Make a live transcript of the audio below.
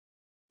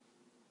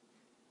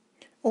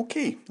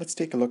Okay, let's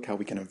take a look how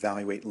we can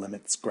evaluate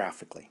limits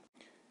graphically.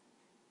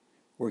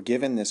 We're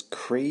given this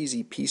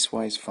crazy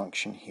piecewise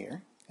function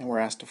here, and we're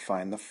asked to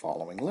find the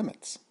following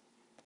limits.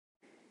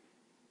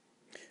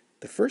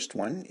 The first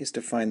one is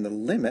to find the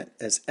limit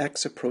as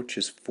x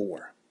approaches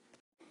 4.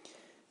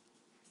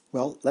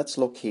 Well, let's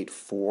locate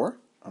 4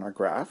 on our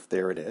graph.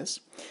 There it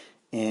is.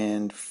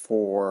 And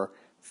for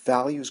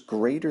values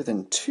greater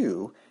than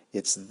 2,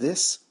 it's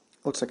this,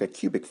 looks like a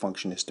cubic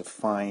function is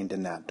defined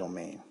in that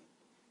domain.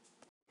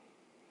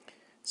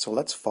 So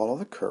let's follow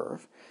the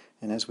curve,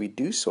 and as we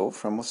do so,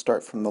 we'll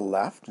start from the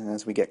left, and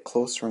as we get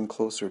closer and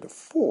closer to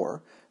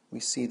 4, we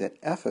see that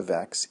f of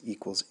x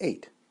equals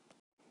 8.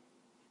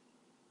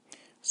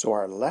 So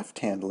our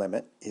left-hand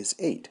limit is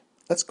 8.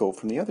 Let's go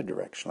from the other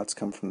direction. Let's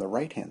come from the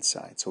right-hand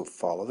side. So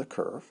follow the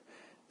curve.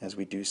 As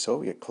we do so,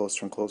 we get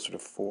closer and closer to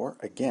 4.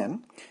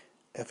 Again,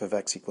 f of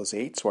x equals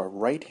 8, so our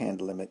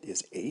right-hand limit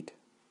is 8.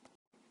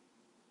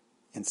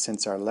 And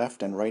since our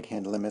left and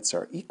right-hand limits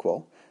are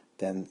equal,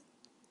 then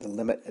the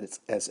limit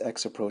as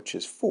x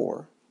approaches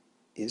 4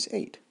 is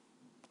 8.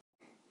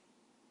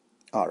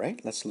 All right,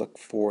 let's look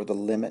for the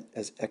limit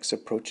as x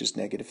approaches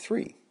negative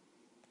 3.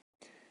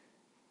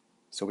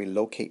 So we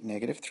locate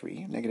negative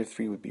 3. Negative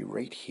 3 would be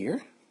right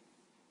here.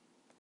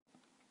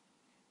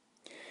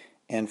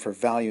 And for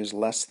values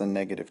less than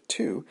negative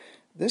 2,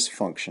 this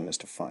function is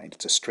defined.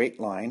 It's a straight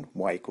line,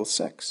 y equals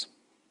 6.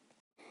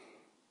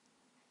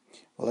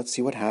 Well, let's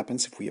see what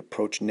happens if we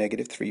approach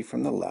negative 3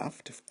 from the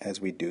left. As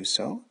we do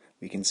so,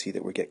 we can see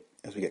that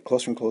as we get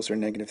closer and closer to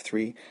negative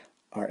 3,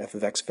 our f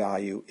of x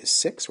value is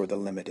 6, or the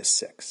limit is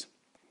 6.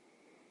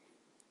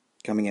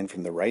 Coming in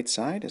from the right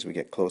side, as we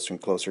get closer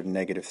and closer to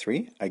negative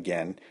 3,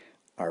 again,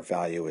 our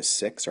value is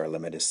 6, our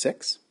limit is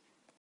 6.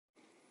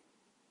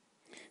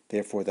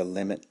 Therefore, the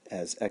limit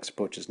as x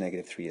approaches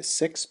negative 3 is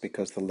 6,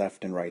 because the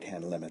left and right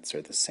hand limits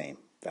are the same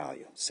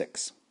value,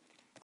 6.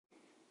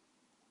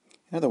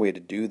 Another way to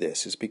do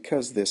this is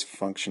because this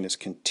function is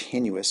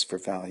continuous for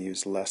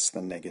values less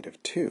than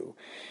negative 2,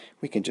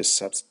 we can just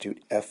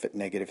substitute f at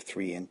negative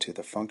 3 into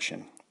the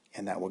function,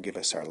 and that will give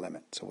us our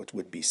limit, so it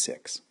would be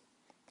 6.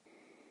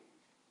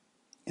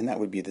 And that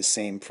would be the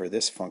same for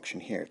this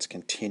function here. It's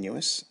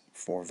continuous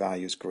for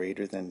values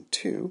greater than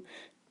 2.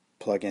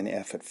 Plug in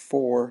f at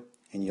 4,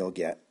 and you'll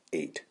get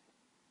 8.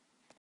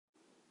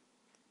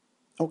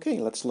 Okay,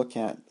 let's look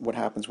at what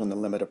happens when the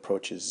limit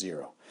approaches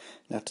 0.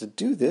 Now to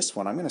do this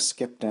one, I'm going to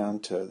skip down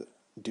to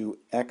do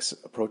x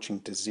approaching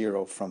to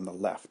 0 from the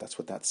left. That's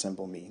what that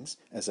symbol means,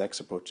 as x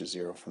approaches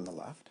 0 from the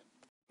left.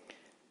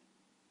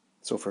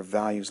 So for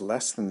values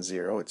less than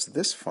 0, it's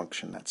this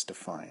function that's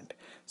defined.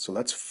 So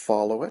let's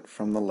follow it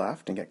from the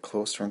left and get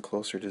closer and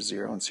closer to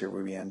 0 and see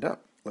where we end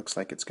up. Looks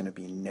like it's going to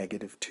be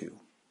negative 2.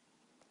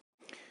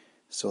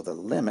 So the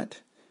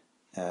limit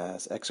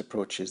as x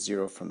approaches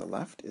 0 from the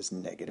left is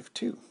negative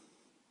 2.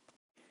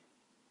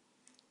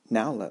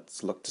 Now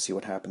let's look to see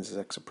what happens as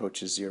x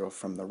approaches 0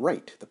 from the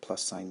right. The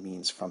plus sign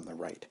means from the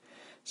right.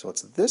 So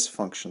it's this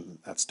function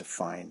that's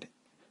defined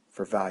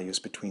for values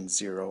between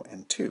 0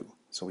 and 2.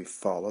 So we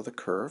follow the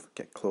curve,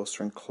 get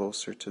closer and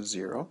closer to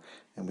 0,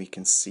 and we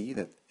can see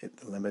that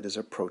the limit is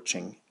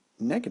approaching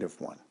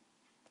negative 1.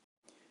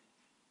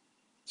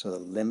 So the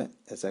limit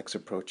as x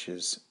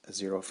approaches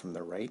 0 from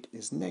the right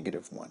is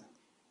negative 1.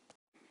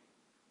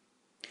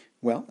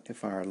 Well,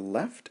 if our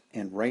left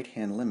and right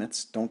hand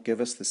limits don't give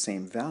us the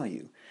same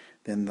value,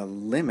 then the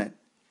limit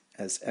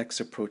as x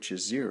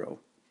approaches 0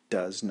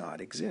 does not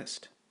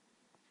exist.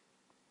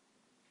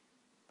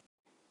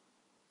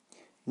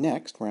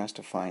 Next, we're asked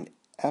to find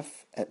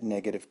f at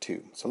negative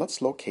 2. So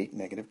let's locate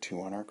negative 2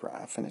 on our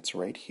graph, and it's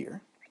right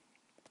here.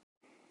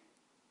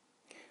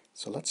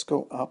 So let's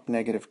go up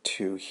negative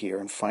 2 here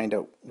and find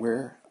out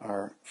where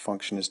our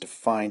function is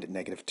defined at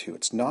negative 2.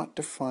 It's not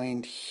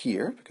defined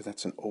here, because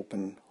that's an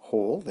open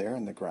hole there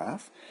in the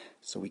graph.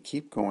 So we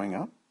keep going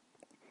up.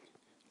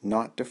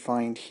 Not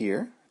defined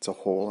here. It's a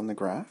hole in the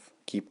graph.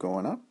 Keep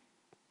going up.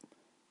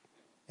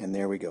 And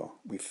there we go.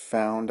 We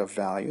found a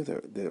value.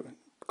 The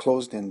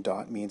closed-in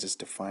dot means it's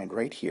defined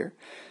right here.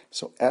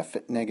 So f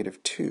at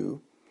negative 2,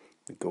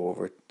 we go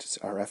over to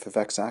our f of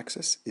x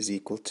axis, is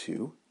equal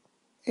to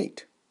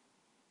 8.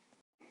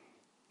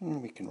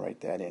 And we can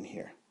write that in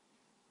here.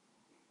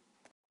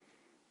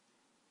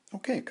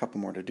 Okay, a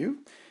couple more to do.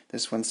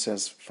 This one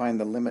says find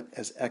the limit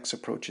as x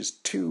approaches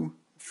 2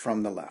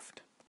 from the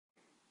left.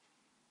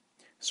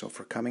 So if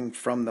we're coming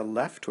from the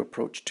left to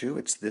approach 2,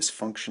 it's this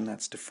function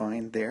that's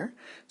defined there.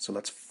 So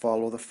let's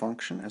follow the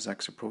function as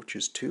x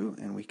approaches 2,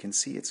 and we can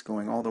see it's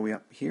going all the way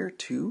up here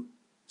to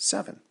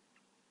 7.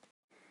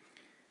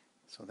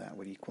 So that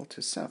would equal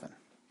to 7.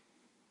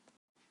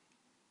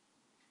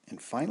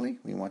 And finally,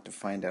 we want to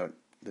find out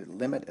the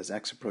limit as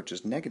x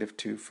approaches negative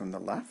 2 from the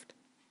left.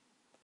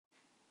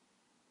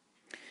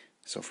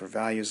 So for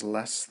values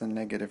less than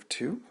negative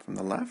 2 from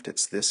the left,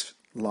 it's this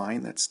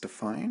line that's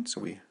defined.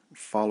 So we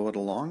follow it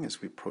along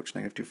as we approach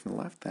negative 2 from the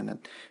left, and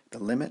the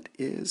limit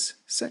is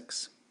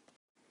 6.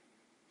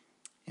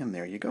 And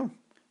there you go.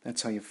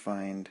 That's how you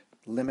find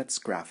limits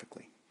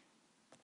graphically.